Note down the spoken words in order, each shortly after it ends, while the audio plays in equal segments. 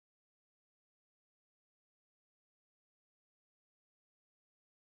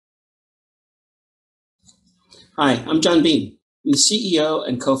Hi, I'm John Bean. I'm the CEO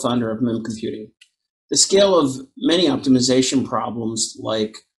and co-founder of Mem Computing. The scale of many optimization problems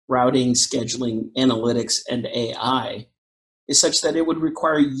like routing, scheduling, analytics, and AI is such that it would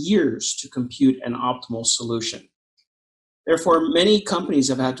require years to compute an optimal solution. Therefore, many companies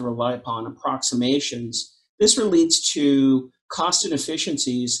have had to rely upon approximations. This leads to cost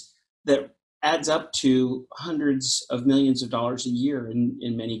inefficiencies that adds up to hundreds of millions of dollars a year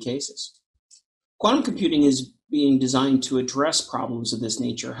in many cases. Quantum computing is being designed to address problems of this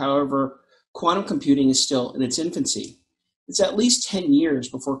nature. However, quantum computing is still in its infancy. It's at least 10 years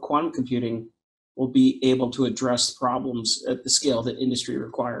before quantum computing will be able to address problems at the scale that industry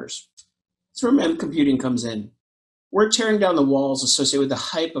requires. That's where Mem Computing comes in. We're tearing down the walls associated with the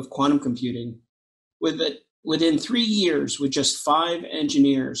hype of quantum computing. Within 3 years, with just 5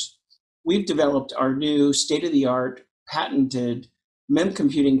 engineers, we've developed our new state-of-the-art, patented Mem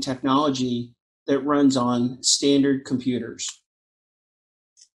Computing technology that runs on standard computers.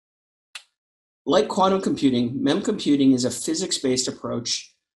 Like quantum computing, Mem Computing is a physics-based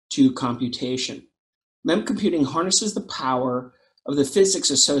approach to computation. Mem Computing harnesses the power of the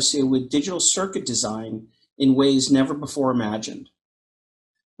physics associated with digital circuit design in ways never before imagined.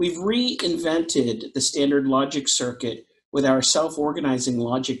 We've reinvented the standard logic circuit with our self-organizing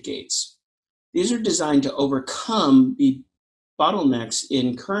logic gates. These are designed to overcome the bottlenecks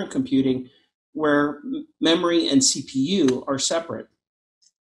in current computing where memory and CPU are separate.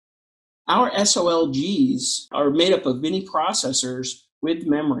 Our SolGs are made up of mini processors with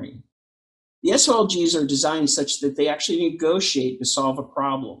memory. The SolGs are designed such that they actually negotiate to solve a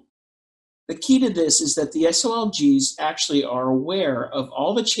problem. The key to this is that the SolGs actually are aware of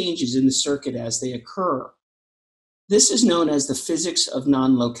all the changes in the circuit as they occur. This is known as the physics of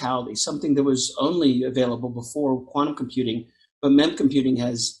non-locality, something that was only available before quantum computing, but Mem Computing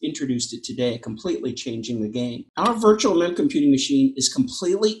has introduced it today, completely changing the game. Our virtual Mem Computing machine is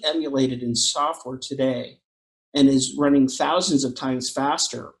completely emulated in software today and is running thousands of times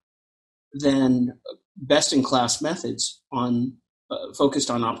faster than best-in-class methods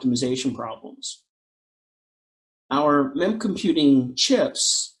focused on optimization problems. Our Mem Computing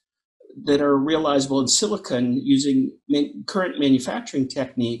chips that are realizable in silicon using current manufacturing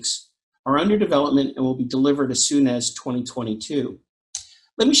techniques are under development and will be delivered as soon as 2022.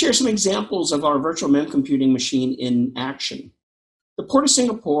 Let me share some examples of our virtual Mem Computing machine in action. The Port of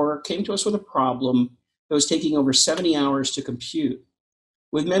Singapore came to us with a problem that was taking over 70 hours to compute.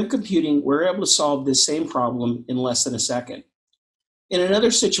 With Mem Computing, we're able to solve this same problem in less than a second. In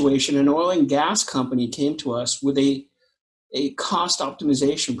another situation, an oil and gas company came to us with a cost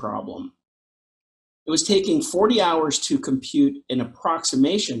optimization problem. It was taking 40 hours to compute an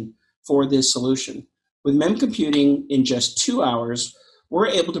approximation for this solution. With Mem Computing, in just 2 hours, we're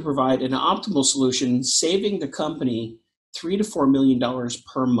able to provide an optimal solution, saving the company $3 to $4 million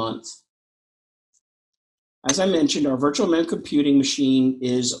per month. As I mentioned, our virtual Mem Computing machine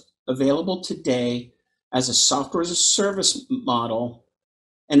is available today as a software as a service model,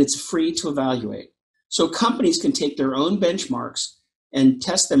 and it's free to evaluate. So companies can take their own benchmarks and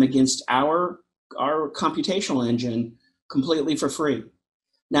test them against our computational engine completely for free.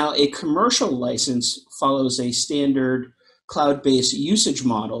 Now, a commercial license follows a standard cloud-based usage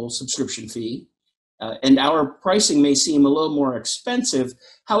model subscription fee, and our pricing may seem a little more expensive.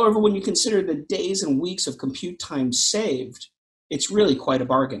 However, when you consider the days and weeks of compute time saved, it's really quite a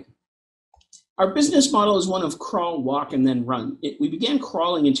bargain. Our business model is one of crawl, walk, and then run. We began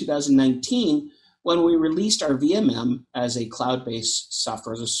crawling in 2019 when we released our VMM as a cloud-based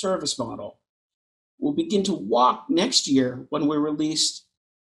software as a service model. We'll begin to walk next year when we released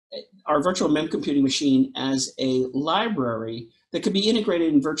our virtual Mem Computing machine as a library that could be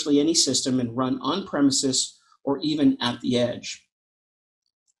integrated in virtually any system and run on premises or even at the edge.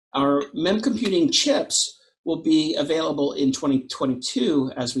 Our Mem Computing chips will be available in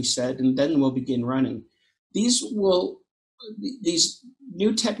 2022, as we said, and then we'll begin running. This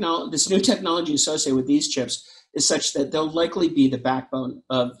new technology associated with these chips is such that they'll likely be the backbone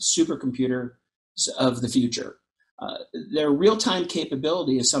of supercomputers of the future. Their real-time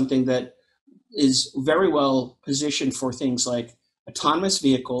capability is something that is very well positioned for things like autonomous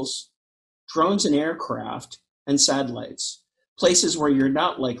vehicles, drones and aircraft, and satellites, places where you're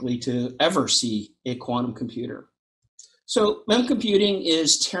not likely to ever see a quantum computer. So Mem Computing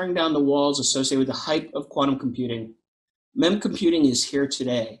is tearing down the walls associated with the hype of quantum computing. Mem Computing is here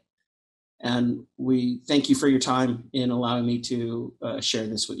today, and we thank you for your time in allowing me to share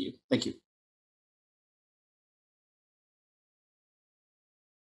this with you. Thank you.